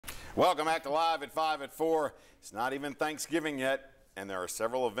Welcome back to Live at 5 at 4. It's not even Thanksgiving yet, and there are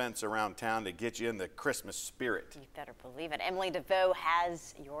several events around town to get you in the Christmas spirit. You better believe it. Emily DeVoe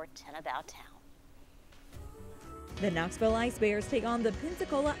has your 10 about town. The Knoxville Ice Bears take on the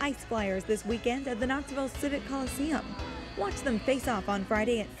Pensacola Ice Flyers this weekend at the Knoxville Civic Coliseum. Watch them face off on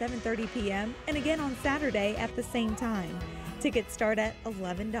Friday at 7:30 p.m. and again on Saturday at the same time. Tickets start at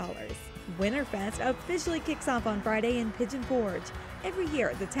 $11. Winterfest officially kicks off on Friday in Pigeon Forge. Every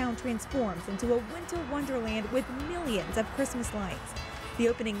year, the town transforms into a winter wonderland with millions of Christmas lights. The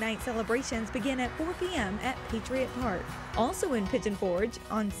opening night celebrations begin at 4 p.m. at Patriot Park. Also in Pigeon Forge,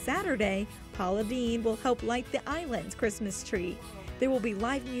 on Saturday, Paula Dean will help light the island's Christmas tree. There will be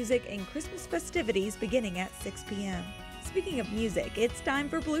live music and Christmas festivities beginning at 6 p.m. Speaking of music, it's time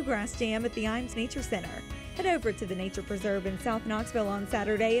for Bluegrass Jam at the Imes Nature Center. Head over to the Nature Preserve in South Knoxville on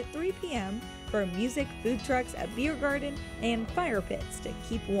Saturday at 3 p.m. for music, food trucks, a beer garden, and fire pits to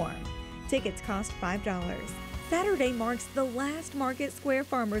keep warm. Tickets cost $5. Saturday marks the last Market Square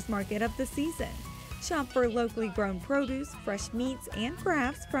Farmers Market of the season. Shop for locally grown produce, fresh meats, and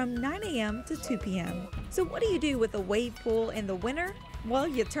crafts from 9 a.m. to 2 p.m. So what do you do with a wave pool in the winter? Well,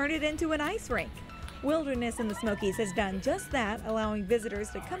 you turn it into an ice rink. Wilderness in the Smokies has done just that, allowing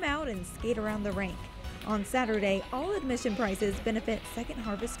visitors to come out and skate around the rink. On Saturday, all admission prices benefit Second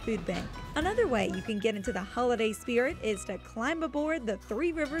Harvest Food Bank. Another way you can get into the holiday spirit is to climb aboard the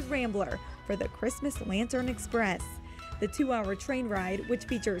Three Rivers Rambler for the Christmas Lantern Express. The 2-hour train ride, which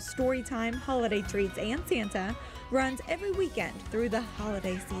features story time, holiday treats, and Santa, runs every weekend through the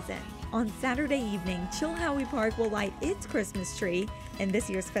holiday season. On Saturday evening, Chilhowie Park will light its Christmas tree, and this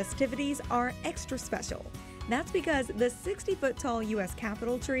year's festivities are extra special. That's because the 60-foot tall U.S.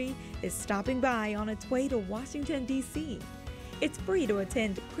 Capitol tree is stopping by on its way to Washington, D.C. It's free to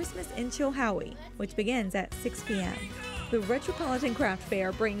attend Christmas in Chilhowie, which begins at 6 p.m. The Retropolitan Craft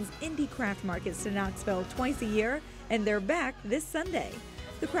Fair brings indie craft markets to Knoxville twice a year, and they're back this Sunday.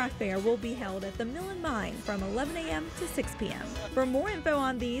 The craft fair will be held at the Mill and Mine from 11 a.m. to 6 p.m. For more info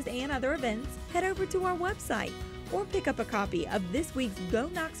on these and other events, head over to our website or pick up a copy of this week's Go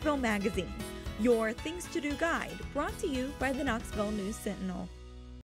Knoxville magazine, your Things to Do guide, brought to you by the Knoxville News Sentinel.